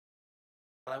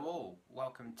Hello all,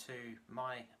 welcome to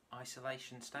my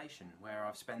isolation station where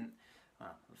I've spent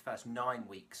the first 9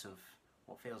 weeks of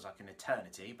what feels like an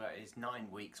eternity, but is 9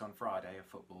 weeks on Friday of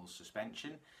football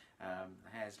suspension.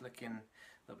 The hair's looking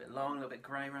a little bit long, a little bit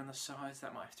grey around the sides.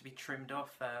 That might have to be trimmed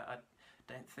off. I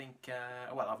don't think,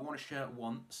 well, I've worn a shirt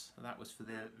once. That was for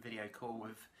the video call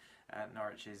with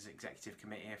Norwich's executive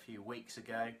committee a few weeks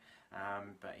ago.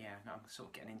 But yeah, I'm sort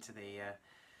of getting into the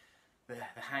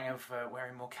hang of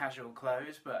wearing more casual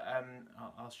clothes, but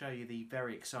I'll show you the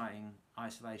very exciting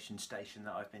isolation station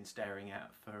that I've been staring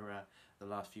at for the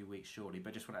last few weeks shortly.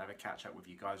 But just want to have a catch up with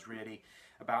you guys really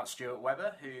about Stuart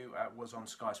Webber, who was on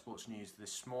Sky Sports News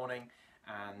this morning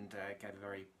and gave a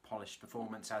very polished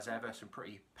performance as ever, some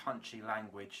pretty punchy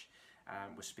language.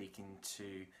 Was speaking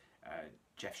to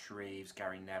Jeff Shreves,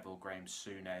 Gary Neville, Graham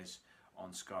Souness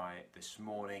on Sky this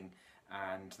morning,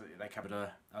 and they covered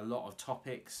a lot of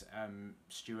topics.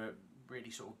 Stuart really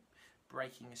sort of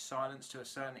breaking his silence to a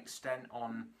certain extent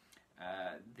on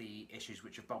the issues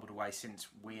which have bubbled away since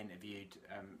we interviewed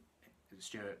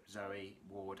Stuart, Zoe,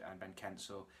 Ward and Ben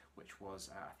Kensel, which was,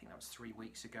 I think that was 3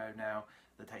 weeks ago now.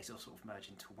 The days all sort of merge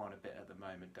into one a bit at the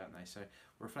moment, don't they? So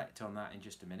we'll reflect on that in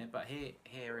just a minute. But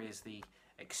here is the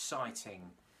exciting,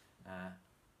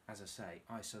 as I say,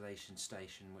 isolation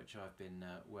station which I've been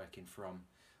working from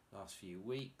last few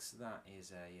weeks. That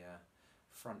is a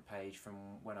front page from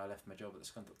when I left my job at the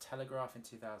Scunthorpe Telegraph in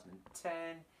 2010.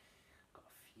 Got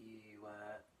a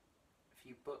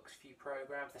few books, a few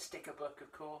programmes. The sticker book,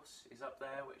 of course, is up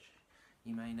there, which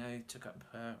you may know took up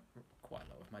quite a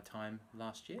lot of my time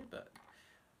last year, but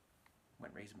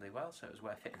went reasonably well, so it was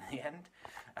worth it in the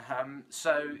end.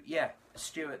 So yeah,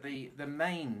 Stuart, the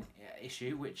main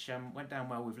issue which went down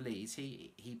well with Leeds,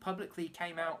 he publicly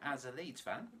came out as a Leeds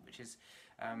fan, which is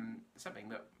something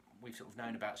that we've sort of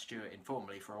known about Stuart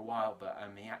informally for a while, but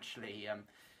he actually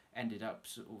ended up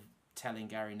sort of telling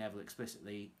Gary Neville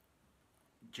explicitly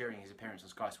during his appearance on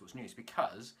Sky Sports News,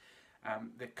 because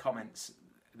the comments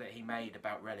that he made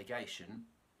about relegation,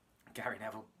 Gary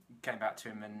Neville came back to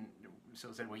him and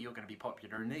sort of said, well, you're going to be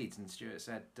popular in Leeds, and Stuart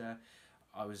said,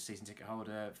 I was a season ticket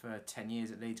holder for 10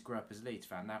 years at Leeds, grew up as a Leeds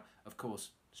fan. Now, of course,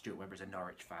 Stuart Webber is a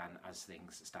Norwich fan as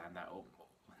things stand. That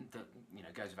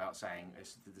goes without saying.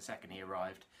 The second he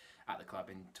arrived at the club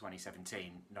in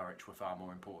 2017, Norwich were far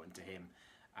more important to him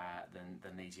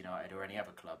than Leeds United or any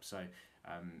other club. So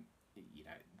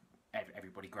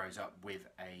everybody grows up with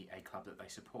a club that they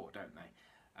support, don't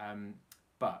they?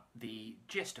 But the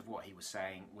gist of what he was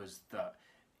saying was that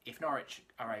if Norwich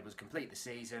are able to complete the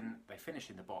season, they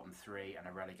finish in the bottom three and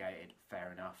are relegated,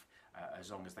 fair enough, as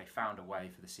long as they found a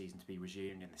way for the season to be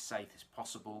resumed in the safest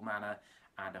possible manner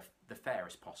and the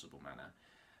fairest possible manner.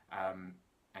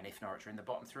 And if Norwich are in the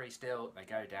bottom three still, they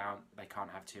go down, they can't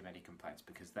have too many complaints,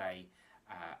 because they,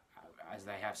 as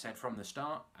they have said from the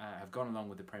start, have gone along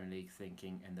with the Premier League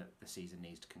thinking and that the season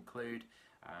needs to conclude.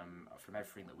 From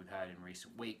everything that we've heard in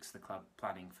recent weeks, the club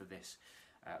planning for this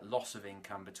loss of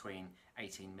income between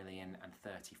 18 million and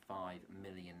 35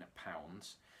 million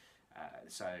pounds.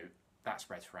 So that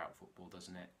spreads throughout football,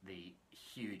 doesn't it? The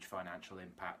huge financial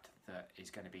impact that is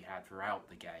going to be had throughout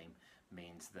the game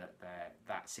means that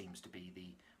that seems to be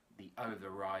the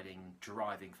overriding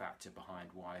driving factor behind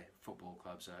why football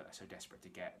clubs are so desperate to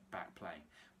get back playing.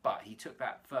 But he took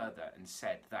that further and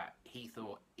said that he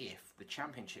thought if the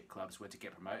Championship clubs were to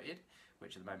get promoted,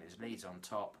 which at the moment is Leeds on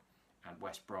top and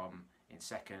West Brom in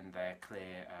second, they're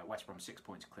clear, West Brom 6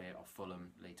 points clear of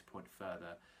Fulham, Leeds a point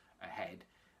further ahead,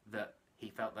 that he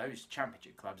felt those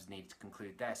Championship clubs needed to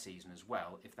conclude their season as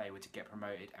well if they were to get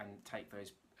promoted and take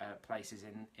those places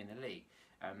in the league.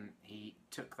 He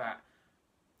took that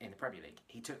in the Premier League.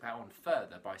 He took that on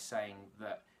further by saying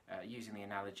that, using the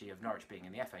analogy of Norwich being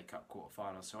in the FA Cup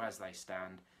quarter-finals, so as they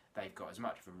stand, they've got as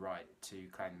much of a right to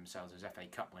claim themselves as FA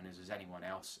Cup winners as anyone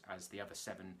else, as the other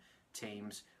 7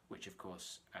 teams, which of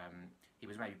course he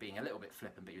was maybe being a little bit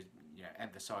flippant, but he was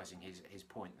emphasising his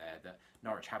point there that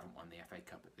Norwich haven't won the FA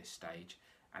Cup at this stage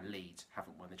and Leeds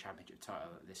haven't won the Championship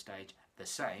title at this stage, the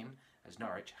same as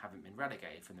Norwich haven't been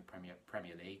relegated from the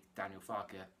Premier League. Daniel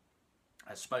Farke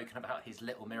has spoken about his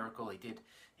little miracle.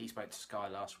 He spoke to Sky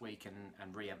last week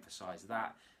and re-emphasised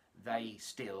that. They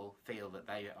still feel that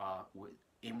they are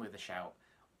in with a shout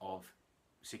of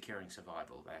securing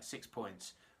survival. They're 6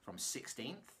 points from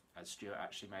 16th, as Stuart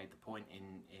actually made the point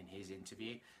in his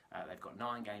interview. They've got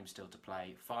 9 games still to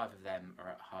play, 5 of them are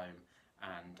at home,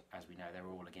 and as we know, they're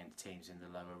all against teams in the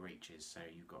lower reaches. So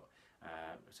you've got,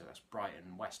 so that's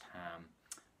Brighton, West Ham,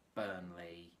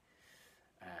 Burnley,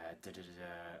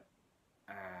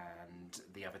 and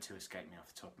the other 2 escape me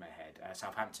off the top of my head.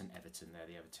 Southampton, Everton, they're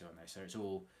the other 2 on there. So it's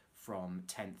all from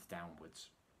 10th downwards.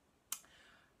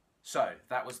 So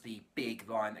that was the big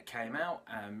line that came out.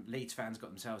 Leeds fans got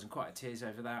themselves in quite a tears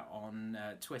over that on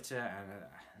Twitter,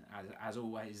 and as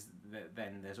always,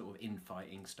 then the sort of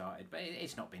infighting started. But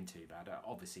it's not been too bad.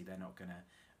 Obviously, they're not going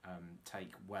to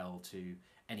take well to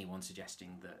anyone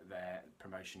suggesting that their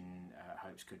promotion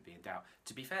hopes could be in doubt.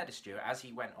 To be fair to Stuart, as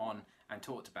he went on and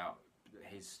talked about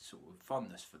his sort of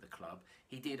fondness for the club,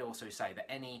 he did also say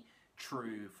that any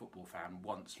true football fan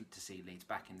wants to see Leeds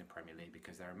back in the Premier League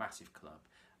because they're a massive club.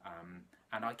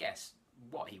 And I guess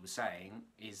what he was saying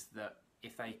is that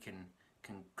if they can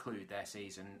conclude their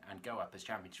season and go up as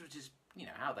champions, which is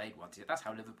how they'd want it. That's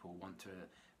how Liverpool want to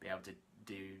be able to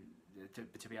do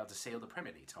to be able to seal the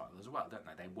Premier League title as well, don't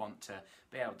they? They want to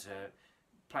be able to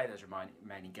play those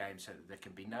remaining games so that there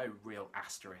can be no real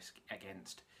asterisk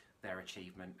against their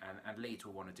achievement, and Leeds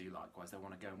will want to do likewise. They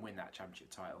want to go and win that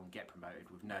championship title and get promoted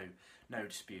with no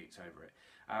disputes over it.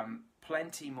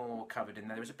 Plenty more covered in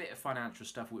there. There was a bit of financial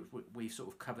stuff which we've sort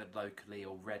of covered locally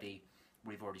already.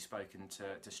 We've already spoken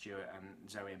to Stuart and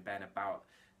Zoe and Ben about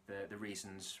the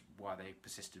reasons why they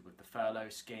persisted with the furlough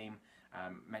scheme.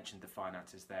 Mentioned the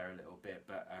finances there a little bit,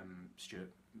 but Stuart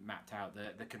mapped out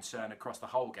the concern across the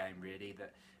whole game, really,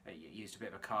 that used a bit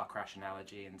of a car crash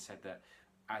analogy and said that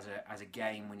as a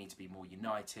game we need to be more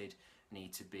united,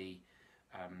 need to be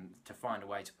to find a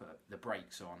way to put the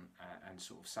brakes on and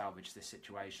sort of salvage this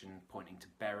situation, pointing to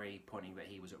Berry, pointing that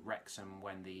he was at Wrexham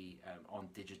when the on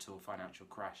digital financial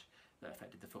crash that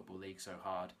affected the Football League so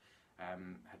hard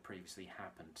had previously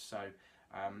happened. So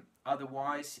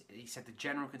otherwise, he said the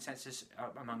general consensus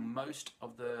among most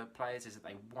of the players is that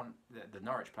they want, the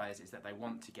Norwich players, is that they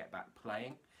want to get back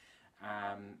playing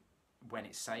when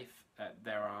it's safe.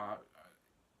 There are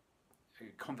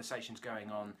conversations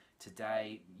going on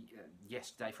today,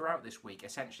 yesterday, throughout this week,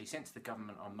 essentially since the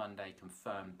government on Monday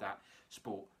confirmed that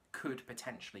sport could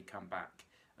potentially come back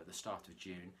at the start of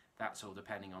June. That's all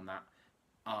depending on that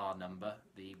R number,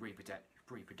 the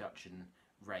reproduction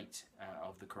rate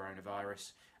of the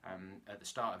coronavirus. At the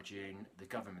start of June, the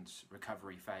government's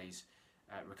recovery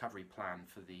plan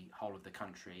for the whole of the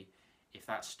country, if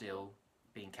that's still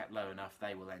being kept low enough,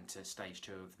 they will enter stage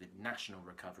 2 of the national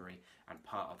recovery, and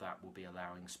part of that will be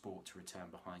allowing sport to return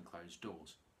behind closed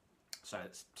doors. So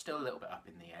it's still a little bit up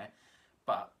in the air,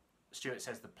 but Stuart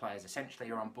says the players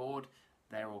essentially are on board.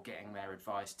 They're all getting their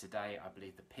advice today. I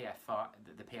believe the PFA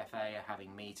are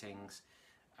having meetings,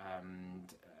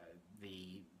 and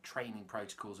the training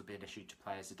protocols have been issued to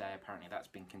players today. Apparently that's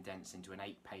been condensed into an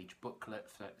 8-page booklet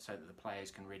so that the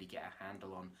players can really get a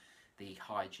handle on the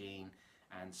hygiene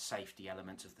and safety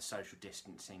elements of the social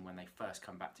distancing when they first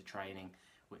come back to training,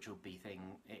 which will be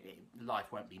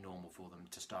life won't be normal for them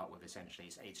to start with.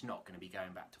 Essentially, it's not going to be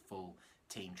going back to full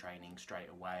team training straight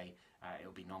away.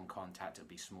 It'll be non-contact, it'll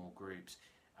be small groups,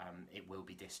 it will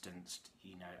be distanced,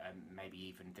 maybe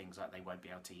even things like they won't be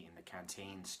able to eat in the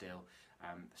canteen still.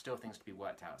 Still things to be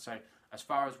worked out. So as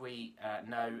far as we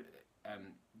know,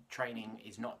 training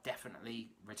is not definitely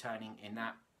returning in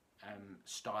that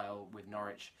style with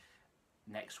Norwich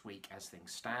next week as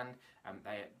things stand.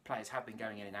 Players have been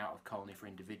going in and out of Colney for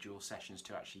individual sessions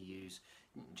to actually use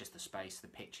just the space, the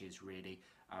pitches really,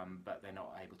 but they're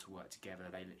not able to work together.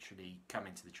 They literally come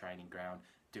into the training ground,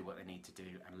 do what they need to do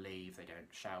and leave. They don't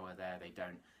shower there, they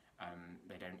don't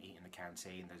eat in the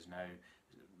canteen, there's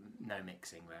no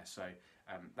mixing there. So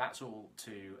that's all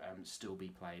to still be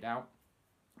played out.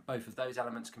 Both of those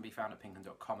elements can be found at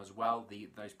pinkham.com as well,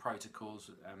 those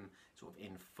protocols sort of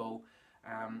in full.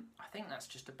 I think that's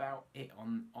just about it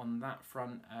on that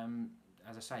front.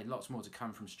 As I say, lots more to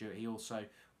come from Stuart. He also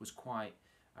was quite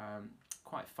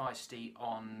feisty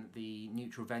on the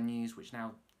neutral venues, which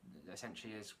now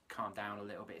essentially has calmed down a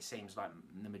little bit. It seems like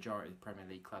the majority of the Premier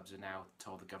League clubs are now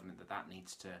told the government that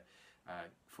needs to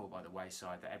fall by the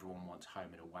wayside, that everyone wants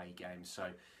home and away games.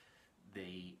 So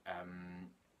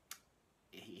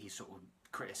he sort of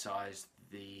criticised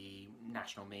the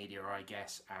national media, I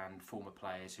guess, and former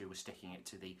players who were sticking it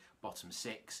to the bottom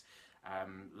 6.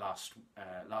 Last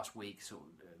week, sort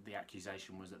of, the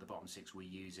accusation was that the bottom 6 were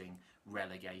using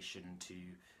relegation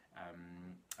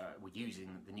were using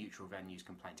the neutral venues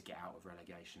complaint to get out of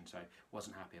relegation. So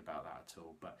wasn't happy about that at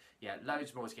all. But yeah,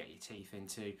 loads more to get your teeth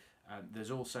into.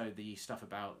 There's also the stuff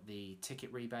about the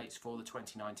ticket rebates for the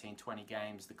 2019-20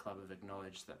 games. The club have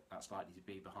acknowledged that that's likely to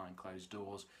be behind closed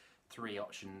doors. 3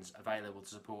 options available to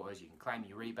supporters. You can claim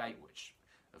your rebate, which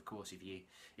of course if you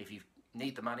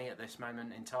need the money at this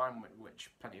moment in time, which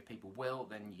plenty of people will,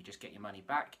 then you just get your money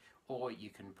back, or you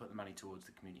can put the money towards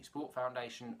the Community Sport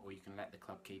Foundation, or you can let the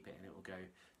club keep it and it will go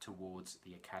towards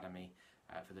the academy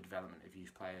for the development of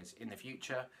youth players in the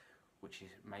future. which is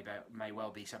may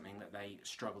well be something that they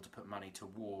struggle to put money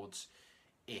towards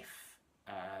if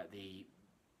the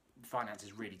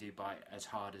finances really do bite as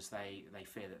hard as they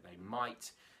fear that they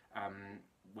might.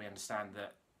 We understand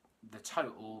that the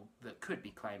total that could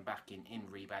be claimed back in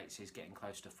rebates is getting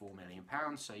close to £4 million,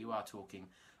 so you are talking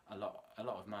a lot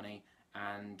of money.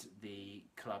 And the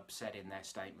club said in their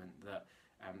statement that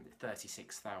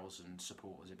 36,000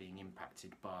 supporters are being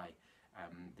impacted by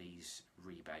these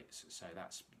rebates, so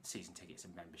that's season tickets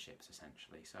and memberships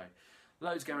essentially. So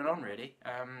loads going on really.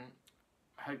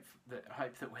 Hope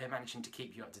that we're managing to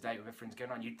keep you up to date with everything's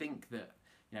going on. You'd think that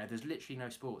there's literally no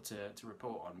sport to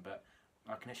report on, but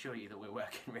I can assure you that we're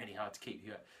working really hard to keep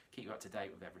you up to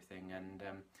date with everything. And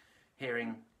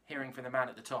hearing from the man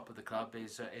at the top of the club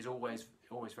is always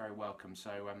very welcome.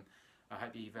 So I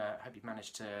hope you've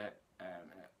managed to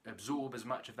absorb as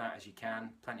much of that as you can.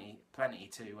 Plenty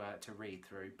to read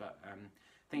through, but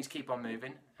things keep on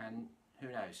moving, and who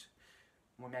knows,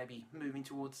 we may be moving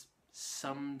towards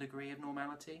some degree of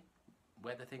normality.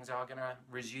 Whether things are going to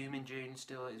resume in June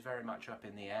still is very much up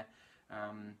in the air.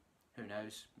 Who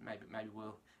knows? Maybe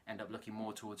we'll end up looking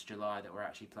more towards July that we're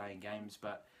actually playing games.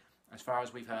 But as far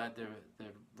as we've heard, the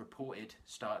reported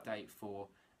start date for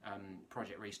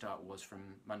Project Restart was from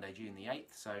Monday, June the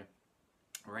 8th. So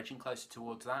we're edging closer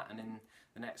towards that, and in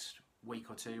the next week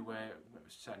or two we're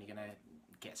certainly going to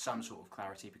get some sort of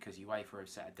clarity, because UEFA have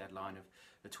set a deadline of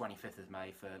the 25th of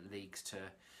May for leagues to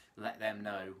let them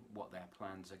know what their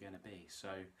plans are going to be. So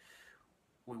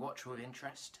we watch with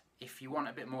interest. If you want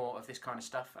a bit more of this kind of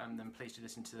stuff, then please do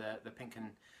listen to the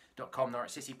Pinken.com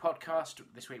Norwich City podcast.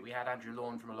 This week we had Andrew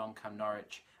Lawn from Along Come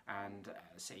Norwich, and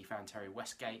City fan Terry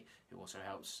Westgate, who also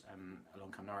helps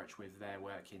Along Come Norwich with their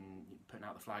work in putting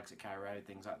out the flags at Carrow Road,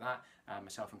 things like that.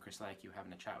 Myself and Chris Lake, you were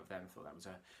having a chat with them. I thought that was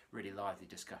a really lively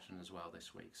discussion as well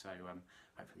this week. So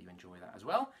hopefully you enjoy that as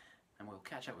well, and we'll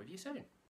catch up with you soon.